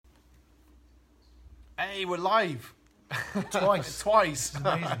Hey, we're live. Twice. Twice.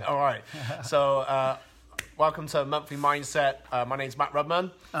 Amazing. All right. So, welcome to Monthly Mindset. My name's Matt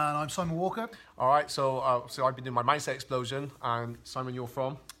Rudman. And I'm Simon Walker. All right. So I've been doing my Mindset Explosion. And Simon, you're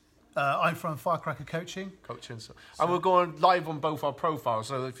from? I'm from Firecracker Coaching. Coaching. And we're going live on both our profiles.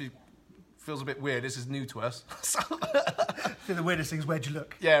 So if you feels a bit weird, this is new to us. I think the weirdest thing is where'd you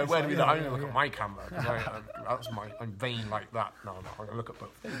look? Yeah, It's where like, do we yeah, look? I yeah, only look yeah. at my camera. 'Cause I'm vain like that. No, I'm gonna look at both.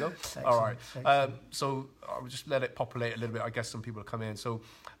 There you go. Excellent, All right. excellent. So I'll just let it populate a little bit. I guess some people will come in. So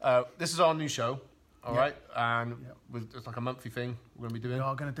this is our new show. All Yeah. right, and Yeah. it's like a monthly thing we're gonna be We doing.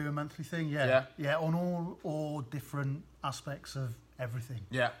 are going to do a monthly thing, Yeah. Yeah, on all different aspects of everything.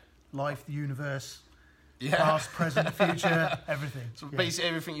 Yeah. Life, the universe, Yeah. past, present, future, everything. So Yeah, basically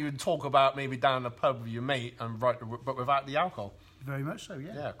everything you would talk about maybe down the pub with your mate, but without the alcohol. very much so,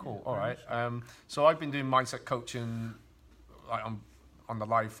 yeah. Yeah, cool. Yeah, All very right. much So I've been doing mindset coaching, like on the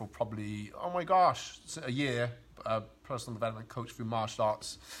live for probably a year. Personal development coach through martial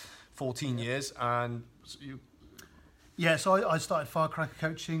arts, 14 years, and so Yeah, so I started Firecracker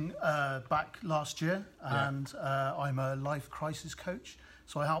Coaching back last year, and I'm a life crisis coach.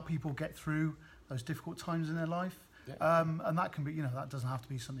 So I help people get through those difficult times in their life. Yeah. And that can be, that doesn't have to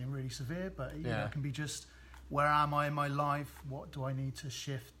be something really severe, but Yeah. it can be just, where am I in my life? What do I need to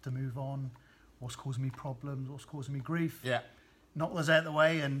shift to move on? What's causing me problems? What's causing me grief? yeah, Knock those out of the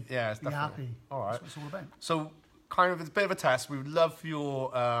way and yeah, it's be definitely happy. all right. That's what it's all about. So kind of it's a bit of a test. We would love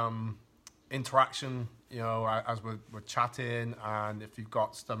your interaction, as we're chatting, and if you've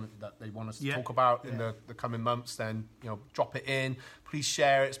got something that they want us to talk about in the coming months, then drop it in. Please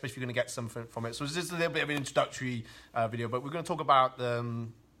share it, especially if you're going to get something from it. So this is a little bit of an introductory video, but we're going to talk about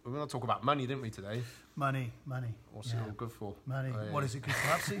money, didn't we, today? Money. What's it all good for? Money. Oh, yeah. What is it good for?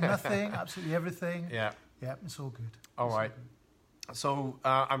 Absolutely nothing. Absolutely everything. Yeah. Yeah, it's all good. All It's right. good.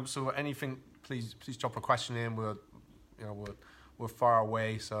 So anything, please drop a question in. We're far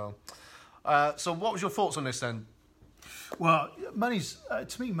away. So what was your thoughts on this then? Well, money's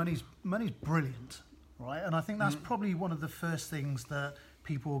to me, money's brilliant, right? And I think that's probably one of the first things that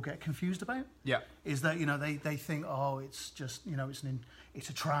people get confused about. Yeah. Is that they think, oh, it's just it's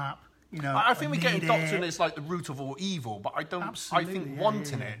a trap. I think we get need indoctrinated it. it's like the root of all evil, but I don't. Absolutely, I think yeah,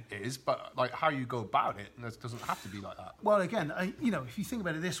 wanting yeah, it is, but like how you go about it, it doesn't have to be like that. Well, again, if you think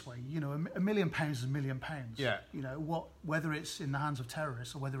about it this way, £1 million is £1 million. Yeah. Whether it's in the hands of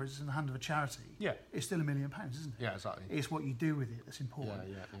terrorists or whether it's in the hands of a charity, Yeah. it's still £1 million, isn't it? Yeah, exactly. It's what you do with it that's important.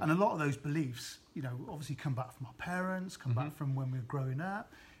 Yeah. And a lot of those beliefs, obviously come back from our parents, come back from when we were growing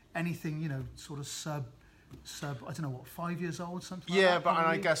up. Anything, sort of sub, I don't know what, 5 years old, something like Yeah, that. but and I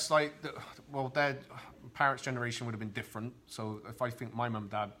probably. guess their parents' generation would have been different. So if I think my mum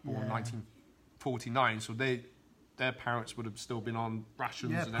and dad born in 1949, so their parents would have still been on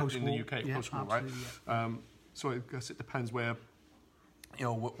rations in the UK, post-war, right? Yeah. So I guess it depends where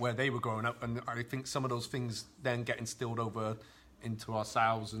they were growing up, and I think some of those things then get instilled over into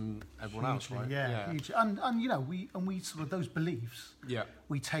ourselves and everyone else, right? Yeah, hugely. And we sort of those beliefs. Yeah.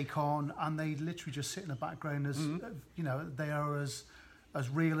 We take on, and they literally just sit in the background as they are as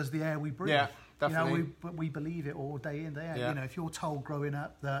real as the air we breathe. Yeah, definitely. We believe it all day in day out. Yeah. If you're told growing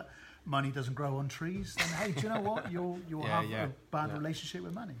up that money doesn't grow on trees, then hey, do you know what? You'll have a bad relationship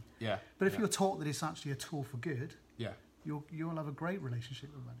with money. Yeah. But if you're taught that it's actually a tool for good, Yeah. you'll have a great relationship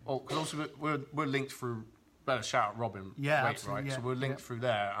with money. Oh, because also we're linked through. Better shout out Robin. Yeah, Waite, absolutely, right? yeah, So we're linked yeah. through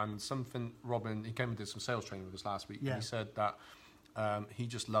there, and something Robin, he came and did some sales training with us last week. Yeah. And he said that he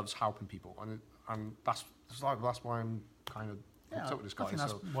just loves helping people, and that's why I'm kind of hooked up with this guy. I think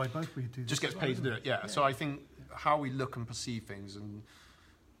that's why both we do this. Just gets as well, paid to do isn't it. Yeah. So I think how we look and perceive things, and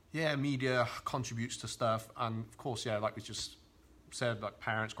media contributes to stuff, and of course, like we just said, like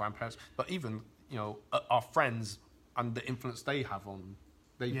parents, grandparents, but even our friends and the influence they have on.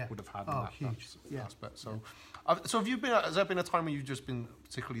 They would have had in that aspect. So, so have you been? Has there been a time where you've just been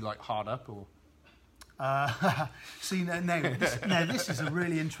particularly like hard up, or? See, this is a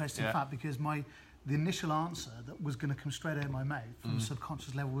really interesting fact, because the initial answer that was going to come straight out of my mouth from the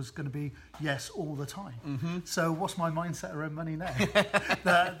subconscious level was going to be yes all the time. Mm-hmm. So what's my mindset around money now?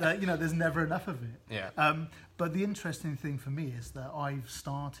 that there's never enough of it. Yeah. But the interesting thing for me is that I've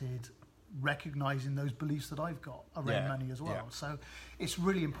started recognizing those beliefs that I've got around money as well. So it's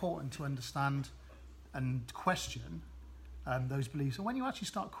really important to understand and question those beliefs. And when you actually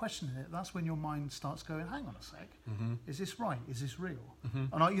start questioning it, that's when your mind starts going, hang on a sec, is this right? Is this real?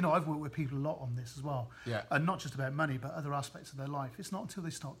 And I've worked with people a lot on this as well. Yeah. And not just about money, but other aspects of their life. It's not until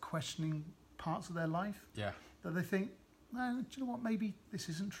they start questioning parts of their life that they think, no, do you know what, maybe this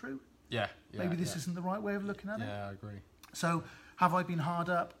isn't true. Maybe this isn't the right way of looking at it. Yeah, I agree. So have I been hard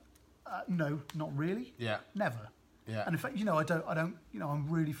up? No, not really. Yeah. Never. Yeah. And in fact, I don't, I'm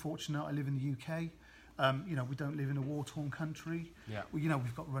really fortunate. I live in the UK. We don't live in a war-torn country. Yeah.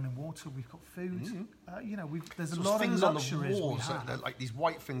 We've got running water, we've got food. Mm-hmm. There's a lot of luxuries on the walls, we have. they're like these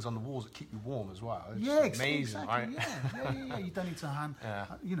white things on the walls that keep you warm as well. It's amazing, exactly, right? Yeah. You don't need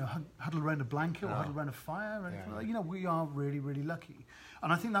to huddle around a blanket or huddle around a fire. Or anything like that. We are really, really lucky.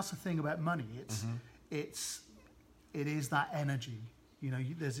 And I think that's the thing about money. It is that energy.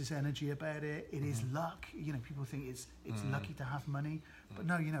 There's this energy about it. It is luck. People think it's lucky to have money, but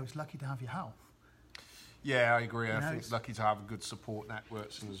no, it's lucky to have your health. Yeah, I agree. I think it's lucky to have good support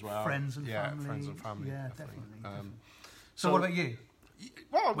networks as well. Friends and family. Friends and family. Yeah, definitely. So what about you?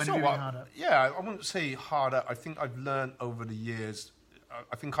 Well, when you're harder? Yeah, I wouldn't say harder. I think I've learned over the years.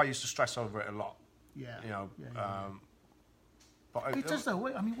 I think I used to stress over it a lot. Yeah. But it does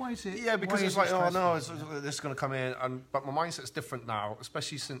though. I mean, why is it? Yeah, because it's like, oh no, this is going to come in, but my mindset's different now,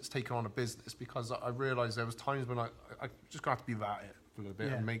 especially since taking on a business, because I realised there was times when I just got to be about it for a little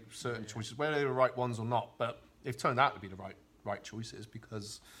bit and make certain choices, whether they were the right ones or not. But they've turned out to be the right choices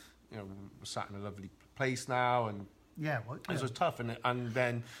because we're sat in a lovely place now, and it was tough, and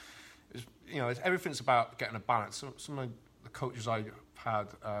then everything's about getting a balance. So some of the coaches I've had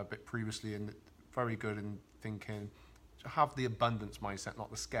a bit previously, and very good in thinking. Have the abundance mindset,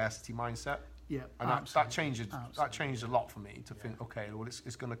 not the scarcity mindset. Yeah, and that changed a lot for me to think, okay, well,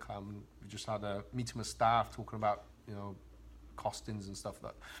 it's going to come. We just had a meeting with staff talking about costings and stuff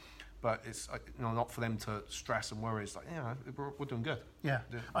but it's not for them to stress and worry. It's like we're doing good. Yeah,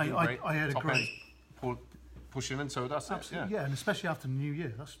 I had a great pushing in, so that's absolutely and especially after the new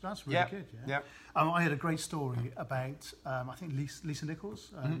year, that's really good. Yeah. I had a great story about I think Lisa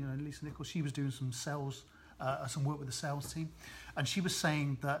Nichols. Lisa Nichols. She was doing some sales. Some work with the sales team, and she was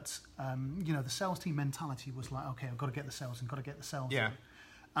saying that the sales team mentality was like, okay, I've got to get the sales in.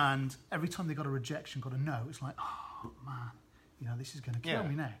 And every time they got a rejection, got a no, it's like, oh man, this is going to kill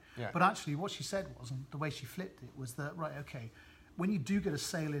me now. But actually what she said was, and the way she flipped it was that, right, okay, when you do get a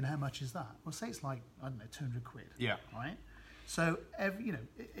sale in, how much is that? Well, say it's like, I don't know, 200 quid. Yeah. Right. So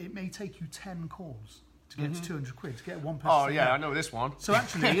it may take you 10 calls to get to 200 quid, to get one person. Oh yeah, I know this one. So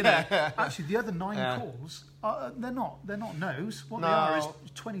actually, actually the other 9 calls, they're not no's. What they are is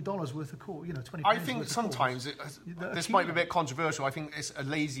 $20 worth of call. 20. I think sometimes this might be a bit controversial. I think it's a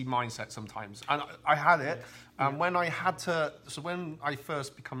lazy mindset sometimes, and I had it. When I had to, so when I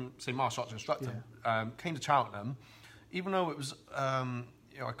first become, say, martial arts instructor, came to Cheltenham, even though it was, I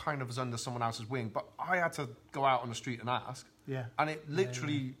kind of was under someone else's wing, but I had to go out on the street and ask. Yeah. And it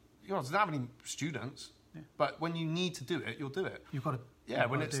literally, doesn't have any students. Yeah. But when you need to do it, you'll do it. You've got to. Yeah,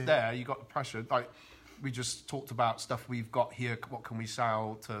 when it's there, you've got the pressure. Like, we just talked about stuff we've got here. What can we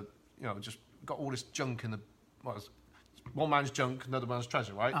sell to, just got all this junk in the, one man's junk, another man's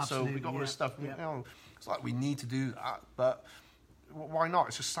treasure, right? Absolutely, so we got all this stuff. It's like we need to do that, but why not?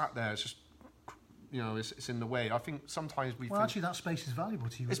 It's just sat there. It's just, it's in the way. I think sometimes we. Well, actually, that space is valuable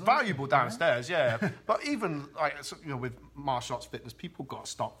to you. It's valuable downstairs, yeah. But even with martial arts fitness, people got to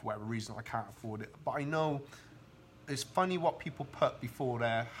stop for whatever reason. I can't afford it, but I know it's funny what people put before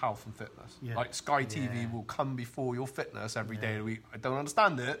their health and fitness. Yeah. Like Sky TV will come before your fitness every day of the week. I don't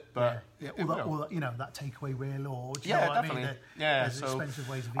understand it, but or that takeaway reel, or definitely. There's expensive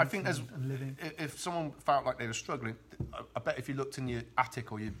ways of eating and living. If someone felt like they were struggling, I bet if you looked in your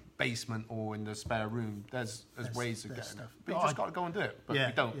attic or your basement or in the spare room, there's ways of getting it. But you just got to go and do it. But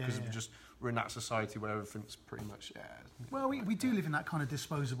we don't, because we're in that society where everything's pretty much Well, we do live in that kind of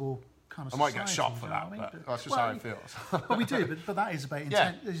disposable kind of. I might get shot for that, but that's just how it feels. But we do. But that is about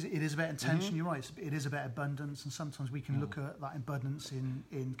intent. It is about intention. You're right. It is about abundance, and sometimes we can look at that abundance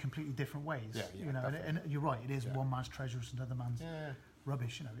in completely different ways. And you're right. It is one man's treasure and another man's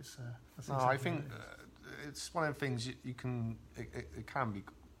rubbish. It's. I think it's one of the things you can. It can be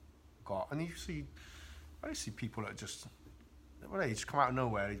got, and I see people that just they just come out of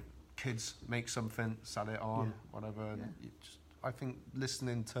nowhere. Kids make something, sell it on, whatever. And I think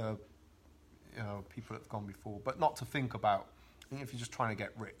listening to people that have gone before, but not to think about. I think if you're just trying to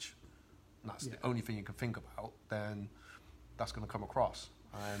get rich, and that's the only thing you can think about, then that's going to come across.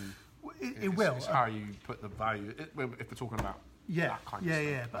 And it will. It's how you put the value. If we're talking about that kind of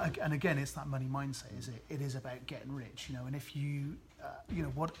stuff. But and again, it's that money mindset. Is it? It is about getting rich. And if you,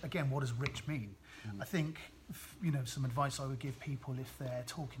 what does rich mean? I think. Some advice I would give people if they're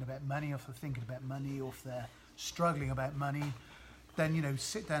talking about money, or if they're thinking about money, or if they're struggling about money, then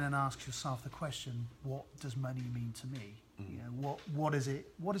sit down and ask yourself the question: what does money mean to me? What does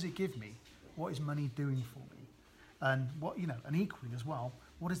it give me? What is money doing for me? And and equally as well,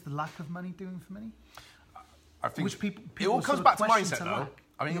 what is the lack of money doing for me? I think which people it all comes back to mindset, though.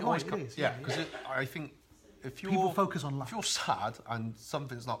 I mean, You're right, it is. Yeah, because I think if you're people focus on luck. If you're sad and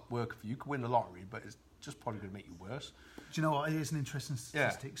something's not working for you, you can win the lottery, but it's just probably going to make you worse. Do you know what? It is an interesting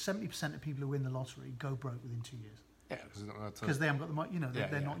statistic. 70% of people who win the lottery go broke within 2 years. Yeah, because they haven't got the money.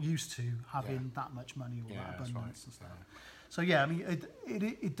 They're not used to having that much money or that abundance and stuff. So I mean,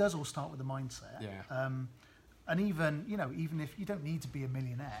 it does all start with the mindset. Yeah. And even even if you don't need to be a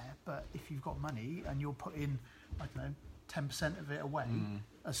millionaire, but if you've got money and you're putting, I don't know, 10% of it away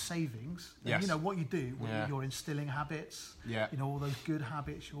as savings, then what you do, you're instilling habits. Yeah. All those good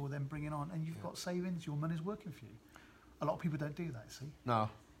habits you're then bringing on, and you've got savings. Your money's working for you. A lot of people don't do that. See. No.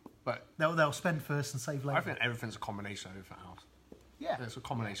 But they'll spend first and save later. I think everything's a combination of everything else. Yeah, it's a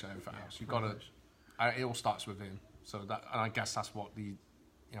combination of everything else. You got to. It all starts within. So that, and I guess that's what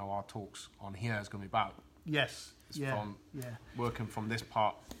our talks on here is going to be about. Yes. It's from working from this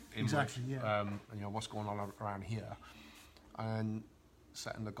part inwards. Exactly. Yeah. And what's going on around here, and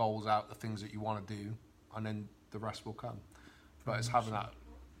setting the goals out, the things that you want to do, and then the rest will come. But it's having that,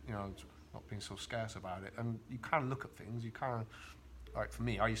 not being so scarce about it, and you can look at things. You can. Like for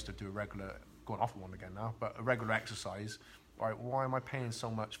me, I used to do a regular, going off on one again now, but a regular exercise. Right, why am I paying so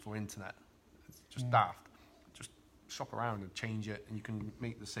much for internet? It's just daft. Just shop around and change it, and you can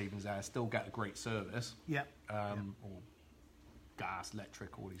make the savings there. Still get a great service. Yeah. Or gas,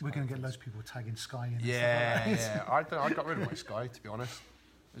 electric, all these. We're going to get loads of people tagging Sky in. Yeah. I got rid of my Sky, to be honest.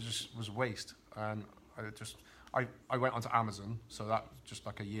 It just was a waste, and I went onto Amazon, so that was just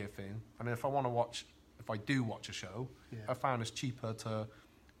like a year thing. And if I do watch a show, I found it's cheaper to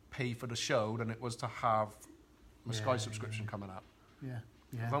pay for the show than it was to have my Sky subscription coming up. Yeah.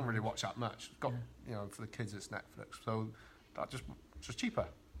 I don't really watch that much. It's got for the kids it's Netflix, so that just cheaper.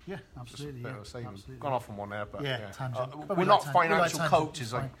 Yeah, absolutely. Just a bit of savings. Gone off on one there, but tangent. We're not financial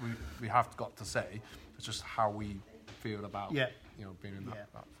coaches, like we have got to say. It's just how we feel about being in that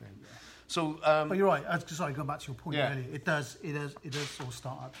thing. Yeah. So, but you're right. Sorry, going back to your point earlier, it does all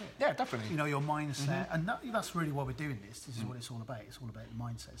start up here. Yeah, definitely. Your mindset, and that's really why we're doing this. This is what it's all about. It's all about the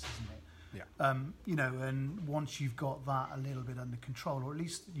mindsets, isn't it? Yeah. And once you've got that a little bit under control, or at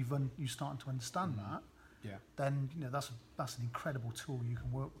least you're starting to understand that, then that's an incredible tool you can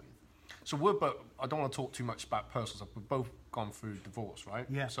work with. So I don't want to talk too much about personal stuff. We've both gone through divorce, right?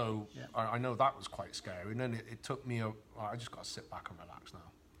 Yeah. So I know that was quite scary, and then it took me I just got to sit back and relax now.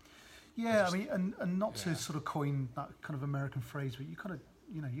 Yeah, I mean, and not to sort of coin that kind of American phrase, but you kind of,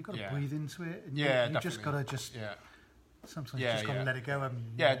 you got to breathe into it. And you just got to sometimes you just got to let it go, haven't you?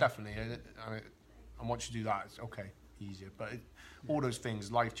 Yeah, definitely. And once you do that, it's easier. But all those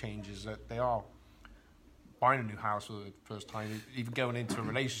things, life changes, that they are buying a new house for the first time, even going into a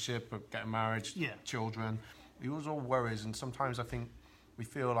relationship, or getting married, children. These are all worries, and sometimes I think we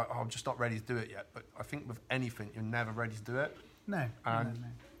feel like, I'm just not ready to do it yet. But I think with anything, you're never ready to do it. No. And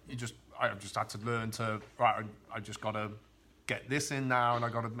I just had to learn to, I just got to get this in now, and I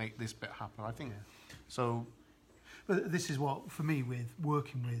got to make this bit happen. I think so. But this is what, for me, with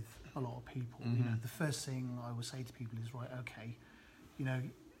working with a lot of people, the first thing I would say to people is,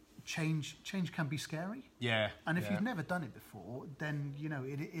 change can be scary. Yeah. And if you've never done it before, then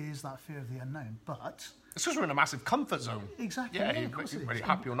it is that fear of the unknown. But it's just we're in a massive comfort zone. Exactly. Yeah, you're really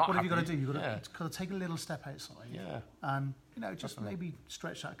happy or not what happy. What have you got to do? You've got to take a little step outside. Yeah. And just maybe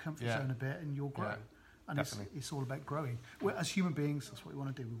stretch that comfort zone a bit, and you'll grow. Yeah, and it's all about growing. As human beings, that's what we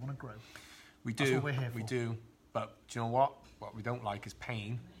want to do. We want to grow. We do. That's what we're here for. We do. But do you know what? What we don't like is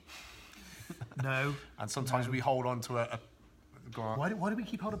pain. No. And sometimes we hold on to a why do we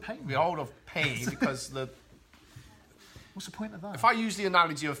keep hold of pain? We hold on pain because what's the point of that? If I use the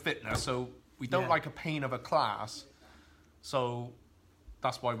analogy of fitness, so we don't like a pain of a class, so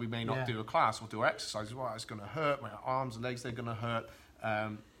that's why we may not do a class or do exercise. Well, it's going to hurt, my arms and legs, they're going to hurt.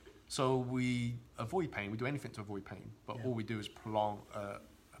 So we avoid pain. We do anything to avoid pain, but all we do is prolong a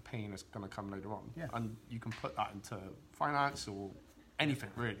pain that's going to come later on. Yeah. And you can put that into finance or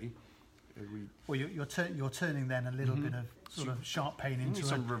anything, really. Well, you're turning then a little bit of sort of sharp pain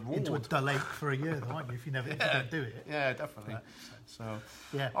into a dull ache for a year, though, aren't you? If you don't do it. Yeah, definitely. So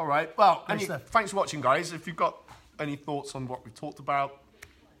yeah. All right. Well, thanks for watching, guys. If you've got any thoughts on what we talked about,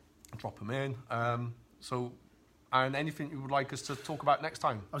 drop them in. And anything you would like us to talk about next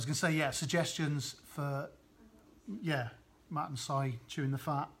time? I was going to say, suggestions for, Matt and Si chewing the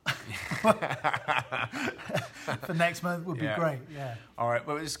fat for next month would be great. Yeah. All right.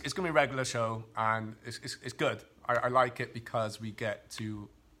 Well, it's going to be a regular show, and it's good. I like it because we get to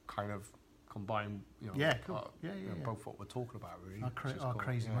kind of combine, both what we're talking about, really. Our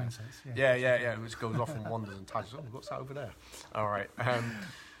crazy mindsets. Yeah, which goes off in wonders and tangents. Oh, what's that over there? All right.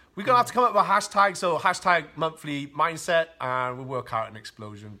 We're going to have to come up with a hashtag. So hashtag monthly mindset, and we'll work out an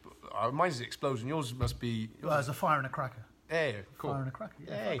explosion. Mine's an explosion. Yours must be... Well, there's a fire and a cracker. Hey, cool. Fire and a cracker.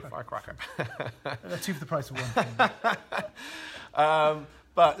 Yeah, hey, firecracker. They're two for the price of one.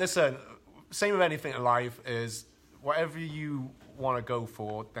 But listen, same with anything in life is whatever you want to go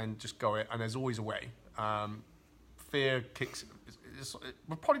for, then just go it. And there's always a way. Fear kicks...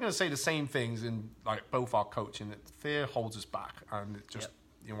 we're probably going to say the same things in like both our coaching. That fear holds us back, and it just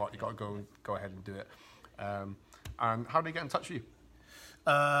you know what, you got to go ahead and do it. And how do they get in touch with you?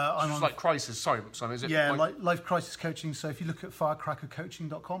 I'm on like crisis. Sorry, son. Is it? Yeah, like life crisis coaching. So if you look at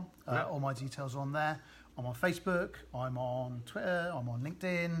firecrackercoaching.com, all my details are on there. I'm on Facebook. I'm on Twitter. I'm on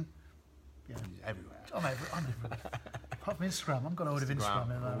LinkedIn. Yeah, everywhere. I'm everywhere. Apart from Instagram, I've got a load of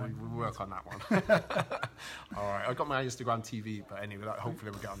Instagram. We'll work on that one. All right, I've got my Instagram TV, but anyway, hopefully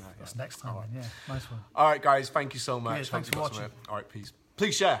we'll get on there. That's next time. Right. Yeah, nice one. All right, guys, thank you so much. Yeah, thanks for watching. All right, peace.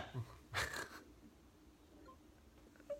 Please share.